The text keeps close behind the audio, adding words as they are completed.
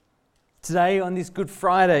Today, on this Good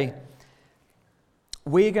Friday,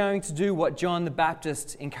 we're going to do what John the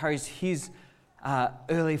Baptist encouraged his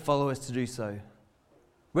early followers to do so.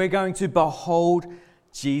 We're going to behold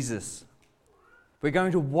Jesus. We're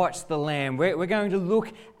going to watch the Lamb. We're going to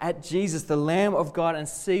look at Jesus, the Lamb of God, and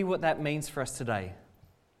see what that means for us today.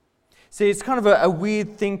 See, it's kind of a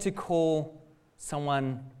weird thing to call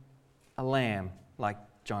someone a lamb, like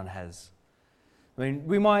John has. I mean,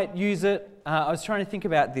 we might use it, I was trying to think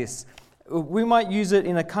about this. We might use it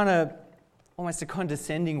in a kind of, almost a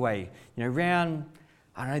condescending way. You know, round,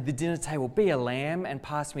 I don't know, the dinner table, be a lamb and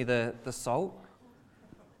pass me the salt.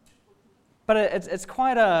 But it's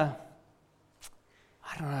quite a,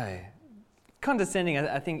 I don't know, condescending,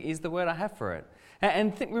 I think, is the word I have for it.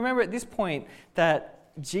 And remember at this point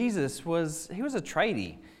that Jesus was a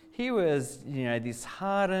tradie. He was, this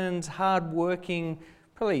hardened, hard-working,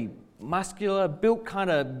 probably muscular, built kind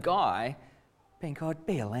of guy being called,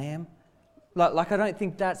 be a lamb. Like I don't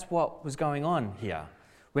think that's what was going on here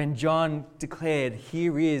when John declared,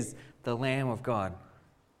 here is the Lamb of God.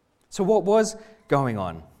 So what was going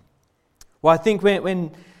on? Well, I think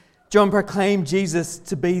when John proclaimed Jesus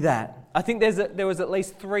to be that, I think there was at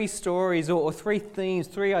least three stories or three themes,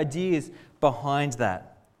 three ideas behind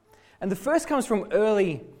that. And the first comes from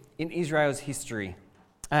early in Israel's history,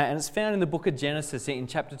 and it's found in the book of Genesis in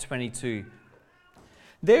chapter 22.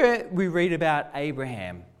 There we read about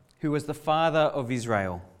Abraham, who was the father of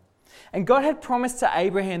Israel. And God had promised to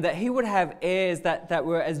Abraham that he would have heirs that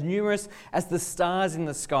were as numerous as the stars in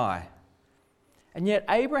the sky. And yet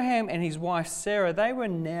Abraham and his wife Sarah, they were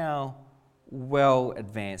now well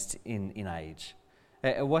advanced in age.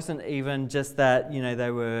 It wasn't even just that,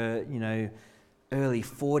 they were, early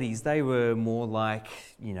 40s. They were more like,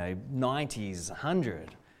 90s,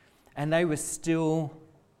 100. And they were still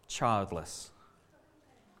childless.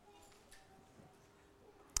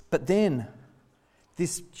 But then,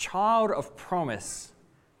 this child of promise,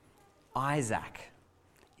 Isaac,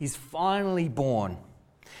 is finally born.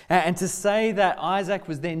 And to say that Isaac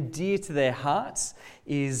was then dear to their hearts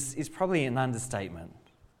is probably an understatement.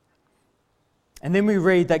 And then we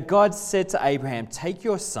read that God said to Abraham, take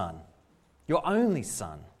your son, your only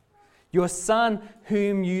son, your son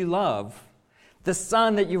whom you love, the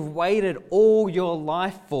son that you've waited all your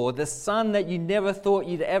life for, the son that you never thought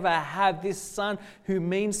you'd ever have, this son who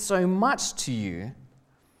means so much to you,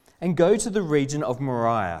 and go to the region of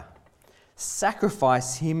Moriah.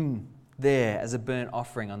 Sacrifice him there as a burnt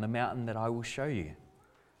offering on the mountain that I will show you.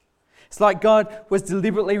 It's like God was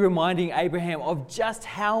deliberately reminding Abraham of just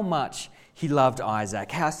how much he loved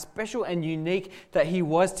Isaac, how special and unique that he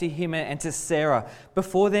was to him and to Sarah,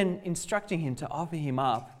 before then instructing him to offer him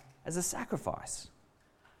up as a sacrifice.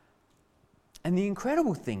 And the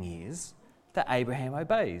incredible thing is that Abraham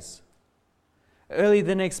obeys. Early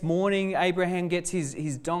the next morning, Abraham gets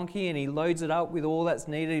his donkey and he loads it up with all that's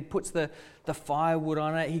needed. He puts the firewood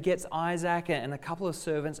on it. He gets Isaac and a couple of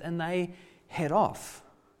servants and they head off.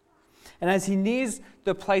 And as he nears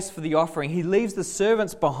the place for the offering, he leaves the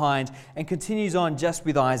servants behind and continues on just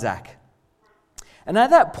with Isaac. And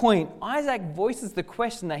at that point, Isaac voices the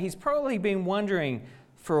question that he's probably been wondering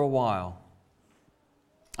for a while.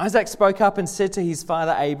 Isaac spoke up and said to his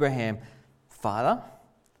father Abraham, "Father?"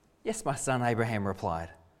 "Yes, my son," Abraham replied.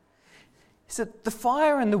 He said, "The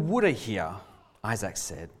fire and the wood are here," Isaac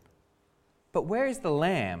said. "But where is the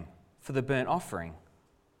lamb for the burnt offering?"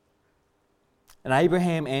 And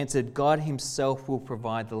Abraham answered, "God himself will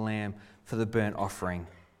provide the lamb for the burnt offering."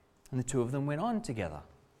 And the two of them went on together.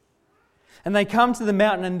 And they come to the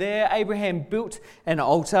mountain, and there Abraham built an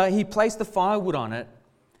altar. He placed the firewood on it,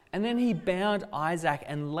 and then he bound Isaac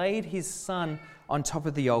and laid his son on top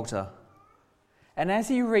of the altar. And as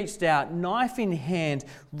he reached out, knife in hand,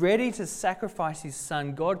 ready to sacrifice his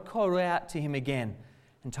son, God called out to him again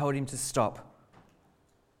and told him to stop.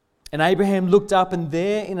 And Abraham looked up, and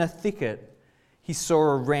there in a thicket he saw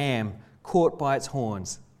a ram caught by its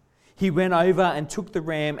horns. He went over and took the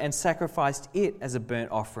ram and sacrificed it as a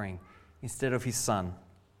burnt offering instead of his son.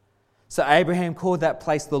 So Abraham called that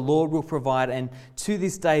place, "The Lord will provide," and to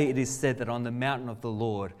this day it is said that on the mountain of the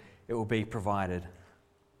Lord it will be provided.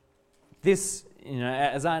 This,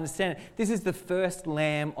 as I understand it, this is the first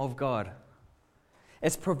Lamb of God.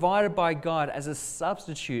 It's provided by God as a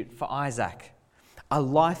substitute for Isaac, a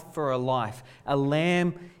life for a life, a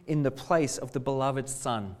lamb in the place of the beloved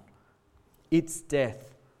son, its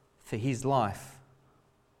death for his life.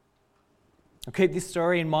 I'll keep this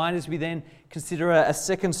story in mind as we then consider a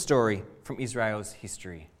second story from Israel's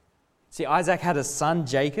history. See, Isaac had a son,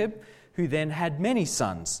 Jacob, who then had many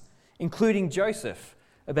sons, including Joseph,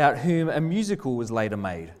 about whom a musical was later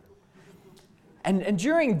made. And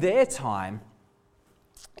during their time,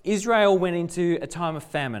 Israel went into a time of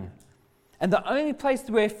famine. And the only place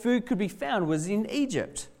where food could be found was in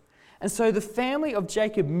Egypt. And so the family of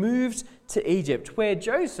Jacob moved to Egypt, where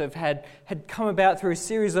Joseph had come about through a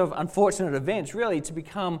series of unfortunate events, really, to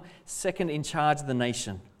become second in charge of the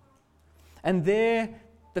nation. And there,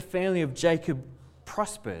 the family of Jacob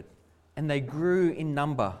prospered, and they grew in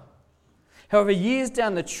number. However, years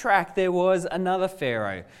down the track, there was another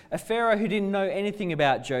Pharaoh, a Pharaoh who didn't know anything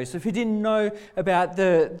about Joseph, who didn't know about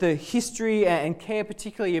the history and care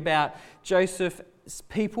particularly about Joseph's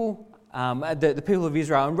people, the people of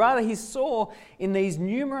Israel. And rather, he saw in these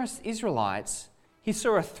numerous Israelites, he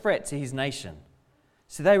saw a threat to his nation.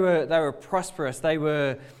 So they were prosperous, they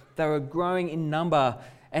were growing in number,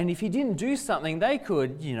 and if he didn't do something, they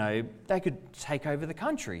could take over the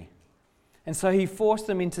country. And so he forced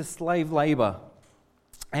them into slave labor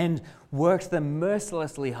and worked them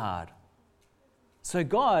mercilessly hard. So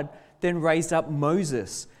God then raised up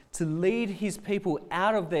Moses to lead his people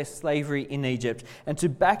out of their slavery in Egypt and to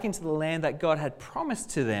back into the land that God had promised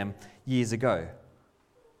to them years ago.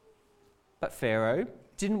 But Pharaoh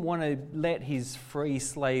didn't want to let his free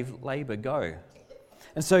slave labor go.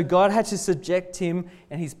 And so God had to subject him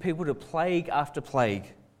and his people to plague after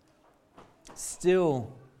plague.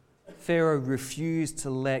 Still, Pharaoh refused to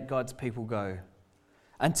let God's people go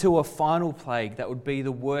until a final plague that would be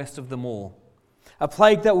the worst of them all. A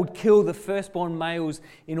plague that would kill the firstborn males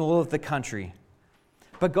in all of the country.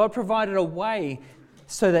 But God provided a way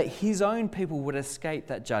so that his own people would escape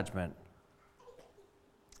that judgment.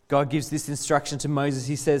 God gives this instruction to Moses.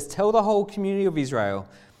 He says, "Tell the whole community of Israel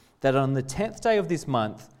that on the 10th day of this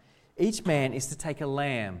month, each man is to take a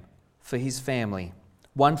lamb for his family,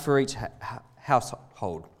 one for each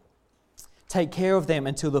household. Take care of them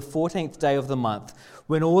until the 14th day of the month,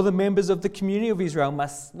 when all the members of the community of Israel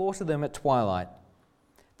must slaughter them at twilight.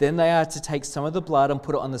 Then they are to take some of the blood and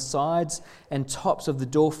put it on the sides and tops of the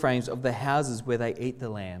door frames of the houses where they eat the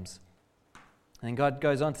lambs." And God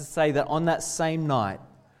goes on to say that on that same night,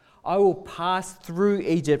 I will pass through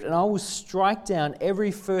Egypt and I will strike down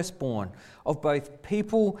every firstborn of both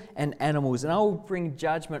people and animals, and I will bring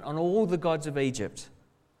judgment on all the gods of Egypt.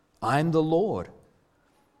 I am the Lord.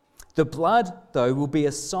 The blood, though, will be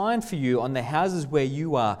a sign for you on the houses where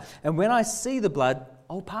you are, and when I see the blood,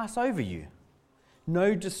 I'll pass over you.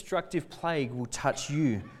 No destructive plague will touch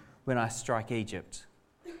you when I strike Egypt.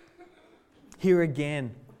 Here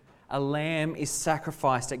again, a lamb is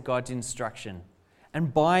sacrificed at God's instruction,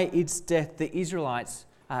 and by its death, the Israelites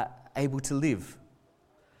are able to live.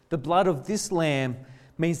 The blood of this lamb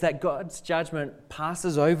means that God's judgment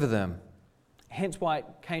passes over them, hence why it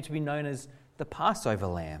came to be known as the Passover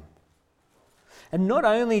lamb. And not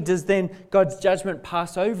only does then God's judgment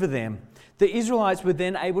pass over them, the Israelites were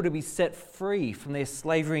then able to be set free from their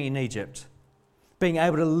slavery in Egypt, being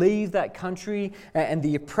able to leave that country and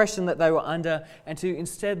the oppression that they were under and to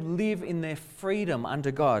instead live in their freedom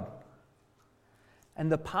under God.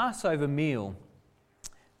 And the Passover meal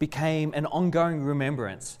became an ongoing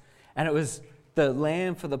remembrance. And it was the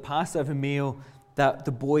lamb for the Passover meal that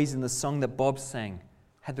the boys in the song that Bob sang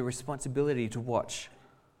had the responsibility to watch.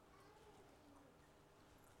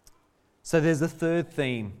 So there's a third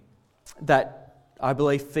theme that I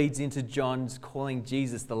believe feeds into John's calling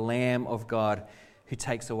Jesus the Lamb of God who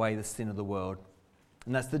takes away the sin of the world.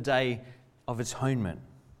 And that's the Day of Atonement.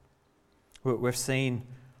 We've seen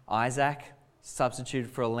Isaac substituted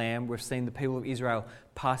for a lamb. We've seen the people of Israel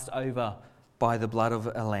passed over by the blood of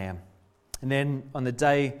a lamb. And then on the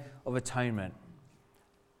Day of Atonement,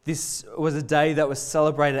 this was a day that was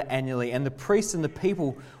celebrated annually, and the priests and the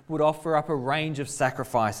people would offer up a range of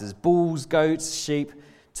sacrifices, bulls, goats, sheep,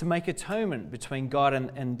 to make atonement between God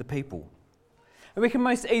and the people. And we can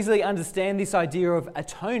most easily understand this idea of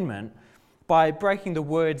atonement by breaking the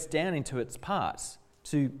words down into its parts,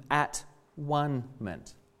 to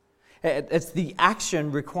at-one-ment. It's the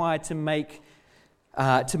action required to make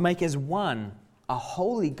as one a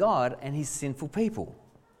holy God and his sinful people.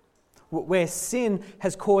 Where sin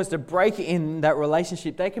has caused a break in that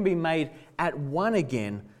relationship, they can be made at one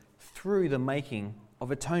again through the making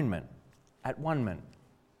of atonement, at one-ment.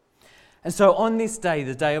 And so on this day,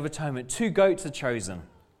 the Day of Atonement, 2 goats are chosen.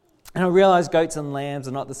 And I realise goats and lambs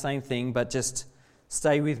are not the same thing, but just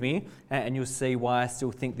stay with me and you'll see why I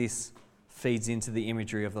still think this feeds into the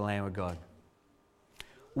imagery of the Lamb of God.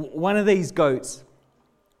 One of these goats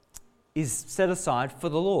is set aside for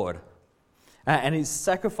the Lord. And is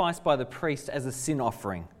sacrificed by the priest as a sin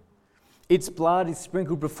offering. Its blood is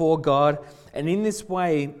sprinkled before God, and in this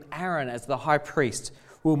way, Aaron, as the high priest,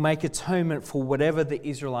 will make atonement for whatever the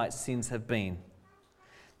Israelites' sins have been.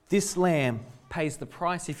 This lamb pays the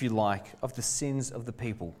price, if you like, of the sins of the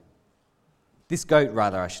people. This goat,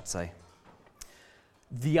 rather, I should say.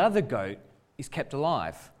 The other goat is kept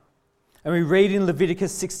alive. And we read in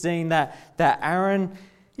Leviticus 16 that Aaron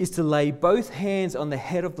is to lay both hands on the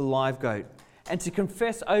head of the live goat and to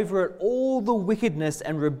confess over it all the wickedness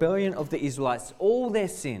and rebellion of the Israelites, all their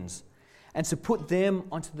sins, and to put them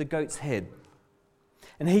onto the goat's head.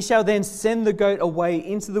 And he shall then send the goat away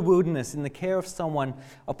into the wilderness in the care of someone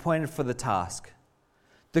appointed for the task.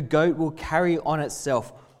 The goat will carry on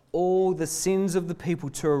itself all the sins of the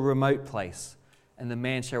people to a remote place, and the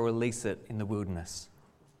man shall release it in the wilderness.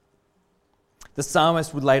 The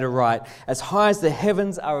psalmist would later write, "As high as the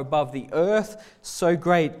heavens are above the earth, so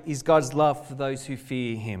great is God's love for those who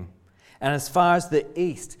fear him. And as far as the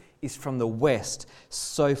east is from the west,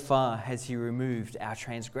 so far has he removed our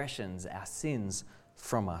transgressions, our sins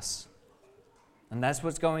from us." And that's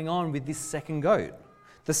what's going on with this second goat,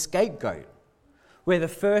 the scapegoat. Where the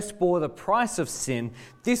first bore the price of sin,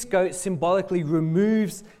 this goat symbolically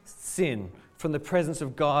removes sin from the presence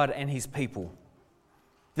of God and his people.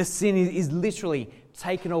 The sin is literally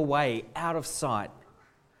taken away out of sight.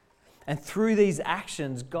 And through these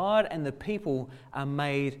actions, God and the people are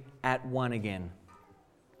made at one again.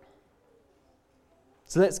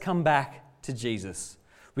 So let's come back to Jesus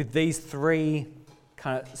with these three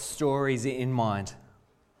kind of stories in mind.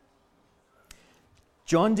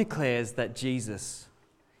 John declares that Jesus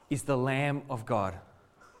is the Lamb of God.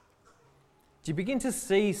 Do you begin to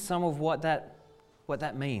see some of what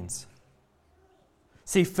that means?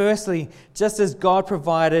 See, firstly, just as God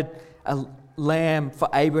provided a lamb for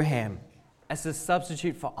Abraham as a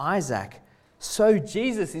substitute for Isaac, so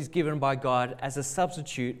Jesus is given by God as a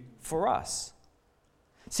substitute for us.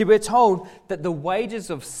 See, we're told that the wages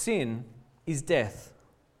of sin is death.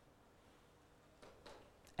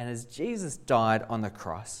 And as Jesus died on the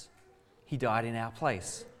cross, he died in our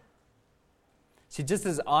place. See, just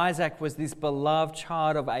as Isaac was this beloved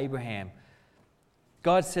child of Abraham,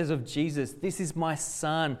 God says of Jesus, "This is my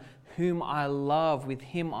son whom I love. With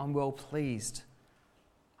him I'm well pleased.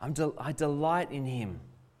 I delight in him."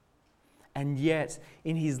 And yet,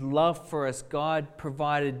 in his love for us, God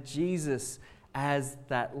provided Jesus as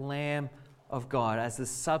that Lamb of God, as a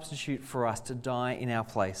substitute for us to die in our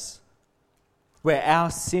place. Where our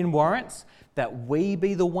sin warrants that we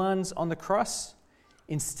be the ones on the cross,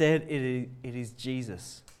 instead it is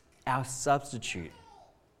Jesus, our substitute,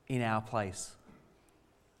 in our place.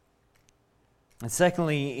 And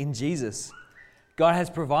secondly, in Jesus, God has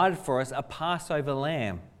provided for us a Passover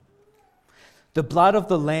lamb. The blood of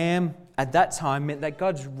the lamb at that time meant that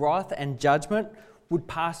God's wrath and judgment would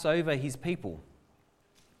pass over his people.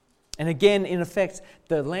 And again, in effect,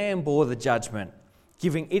 the lamb bore the judgment,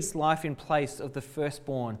 giving its life in place of the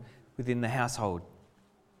firstborn within the household.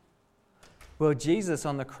 Well, Jesus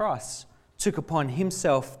on the cross took upon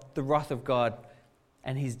himself the wrath of God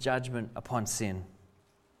and his judgment upon sin.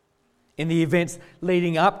 In the events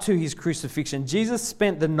leading up to his crucifixion, Jesus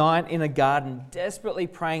spent the night in a garden desperately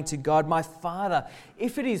praying to God, "My Father,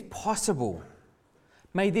 if it is possible,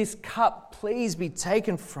 may this cup please be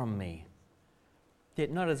taken from me.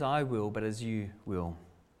 Yet not as I will, but as you will."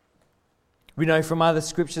 We know from other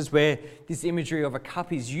scriptures where this imagery of a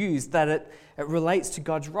cup is used that it relates to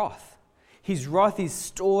God's wrath. His wrath is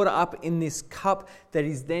stored up in this cup that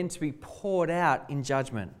is then to be poured out in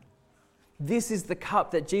judgment. This is the cup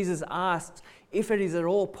that Jesus asked, "If it is at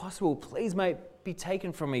all possible, please may it be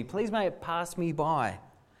taken from me. Please may it pass me by,"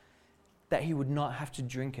 that he would not have to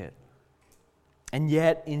drink it. And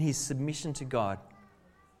yet, in his submission to God,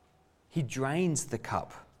 he drains the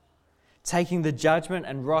cup, taking the judgment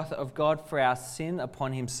and wrath of God for our sin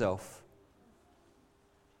upon himself.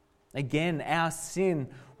 Again, our sin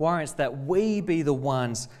warrants that we be the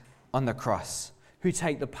ones on the cross who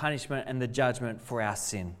take the punishment and the judgment for our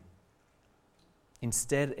sin.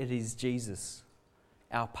 Instead, it is Jesus,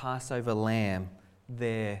 our Passover lamb,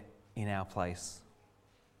 there in our place.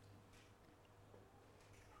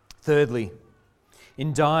 Thirdly,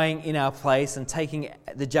 in dying in our place and taking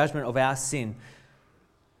the judgment of our sin,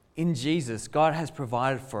 in Jesus, God has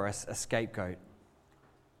provided for us a scapegoat.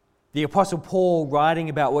 The Apostle Paul, writing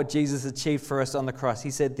about what Jesus achieved for us on the cross,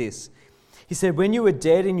 he said this. He said, "When you were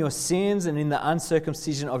dead in your sins and in the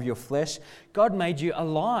uncircumcision of your flesh, God made you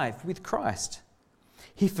alive with Christ.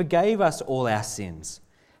 He forgave us all our sins,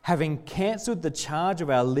 having cancelled the charge of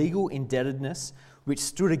our legal indebtedness which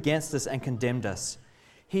stood against us and condemned us.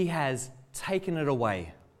 He has taken it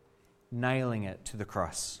away, nailing it to the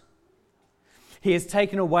cross." He has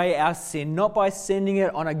taken away our sin, not by sending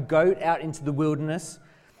it on a goat out into the wilderness,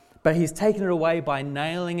 but he's taken it away by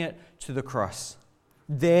nailing it to the cross.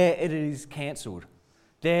 There it is cancelled.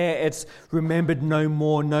 There it's remembered no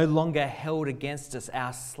more, no longer held against us.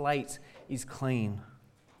 Our slate is clean.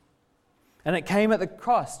 And it came at the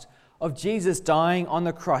cost of Jesus dying on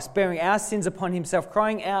the cross, bearing our sins upon himself,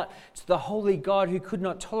 crying out to the holy God who could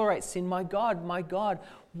not tolerate sin, my God,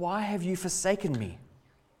 why have you forsaken me?"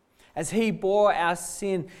 As he bore our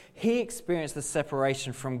sin, he experienced the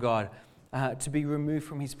separation from God, to be removed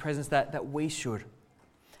from his presence that we should.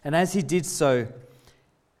 And as he did so,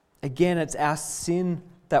 again, it's our sin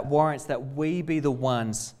that warrants that we be the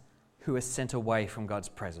ones who are sent away from God's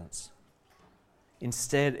presence.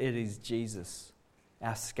 Instead, it is Jesus,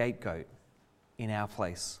 our scapegoat, in our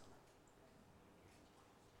place.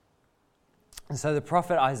 And so the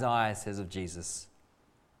prophet Isaiah says of Jesus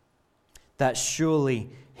that surely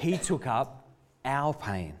he took up our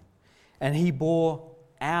pain and he bore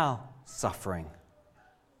our suffering.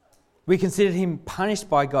 We considered him punished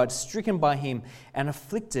by God, stricken by him, and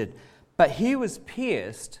afflicted. But he was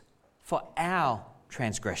pierced for our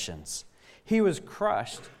transgressions. He was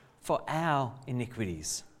crushed for our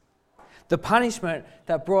iniquities. The punishment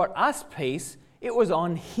that brought us peace, it was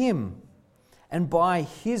on him. And by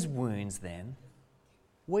his wounds then,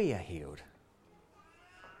 we are healed.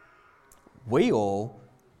 We all,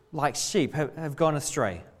 like sheep, have gone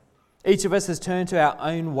astray. Each of us has turned to our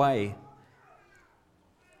own way.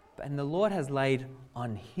 And the Lord has laid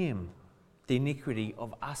on him the iniquity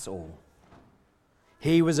of us all.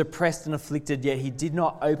 He was oppressed and afflicted, yet he did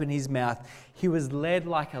not open his mouth. He was led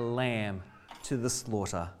like a lamb to the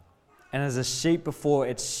slaughter. And as a sheep before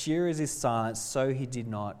its shearers is silent, so he did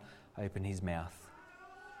not open his mouth.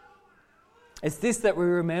 It's this that we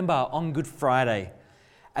remember on Good Friday,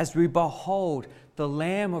 as we behold the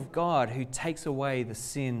Lamb of God who takes away the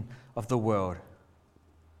sin of the world.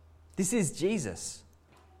 This is Jesus.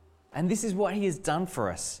 And this is what he has done for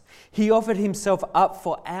us. He offered himself up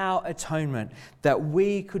for our atonement, that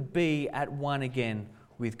we could be at one again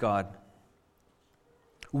with God.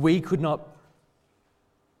 We could not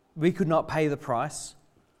pay the price.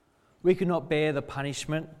 We could not bear the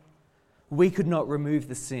punishment. We could not remove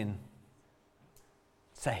the sin.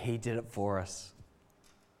 So he did it for us.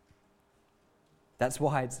 That's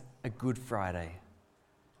why it's a Good Friday.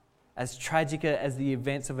 As tragic as the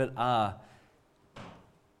events of it are,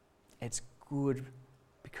 it's good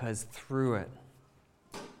because through it,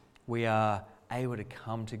 we are able to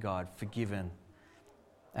come to God forgiven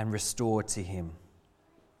and restored to him.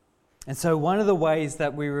 And so one of the ways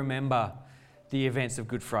that we remember the events of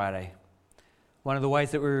Good Friday, one of the ways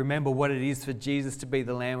that we remember what it is for Jesus to be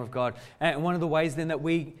the Lamb of God, and one of the ways then that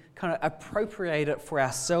we kind of appropriate it for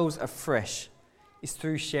ourselves afresh, is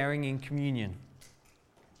through sharing in communion.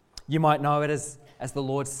 You might know it as the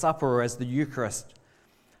Lord's Supper or as the Eucharist.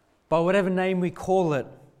 By whatever name we call it,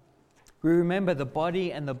 we remember the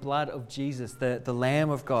body and the blood of Jesus, the Lamb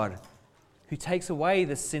of God, who takes away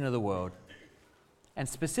the sin of the world, and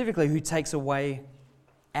specifically who takes away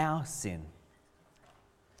our sin.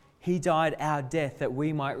 He died our death that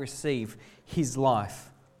we might receive his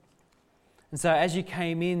life. And so as you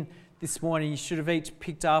came in this morning, you should have each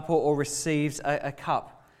picked up or received a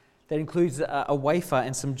cup that includes a wafer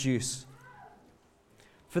and some juice.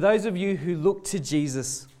 For those of you who look to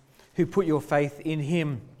Jesus, who put your faith in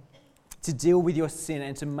him to deal with your sin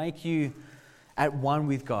and to make you at one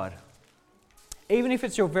with God. Even if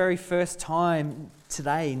it's your very first time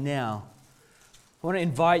today, now, I want to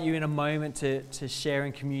invite you in a moment to share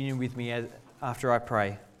in communion with me after I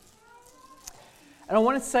pray. And I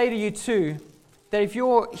want to say to you too, that if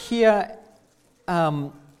you're here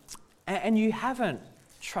and you haven't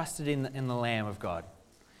trusted in the Lamb of God,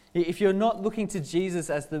 if you're not looking to Jesus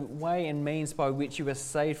as the way and means by which you are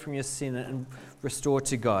saved from your sin and restored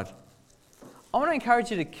to God, I want to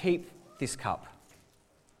encourage you to keep this cup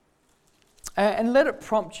and let it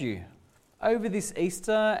prompt you over this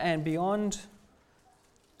Easter and beyond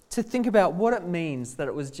to think about what it means that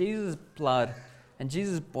it was Jesus' blood and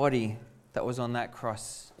Jesus' body that was on that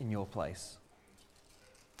cross in your place.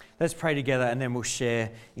 Let's pray together and then we'll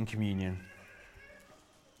share in communion.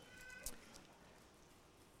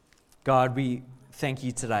 God, we thank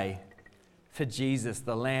you today for Jesus,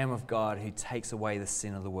 the Lamb of God who takes away the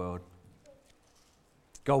sin of the world.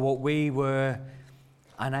 God, what we were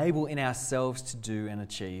unable in ourselves to do and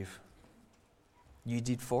achieve, you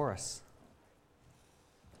did for us.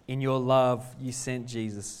 In your love, you sent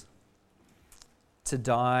Jesus to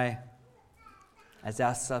die as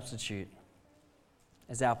our substitute,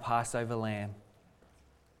 as our Passover lamb,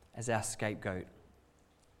 as our scapegoat.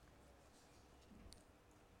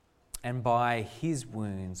 And by his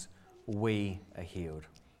wounds, we are healed.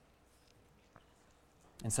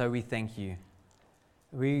 And so we thank you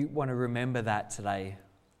We want to remember that today.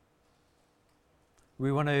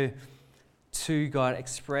 We want to God,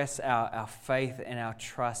 express our faith and our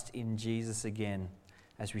trust in Jesus again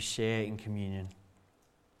as we share in communion.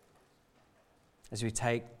 As we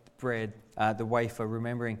take bread, the wafer,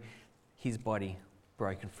 remembering his body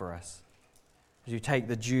broken for us. As we take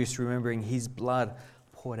the juice, remembering his blood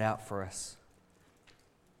poured out for us.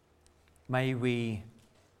 May we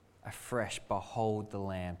afresh behold the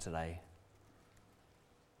Lamb today.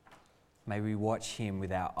 May we watch him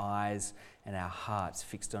with our eyes and our hearts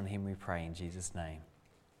fixed on him, we pray in Jesus' name.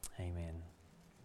 Amen.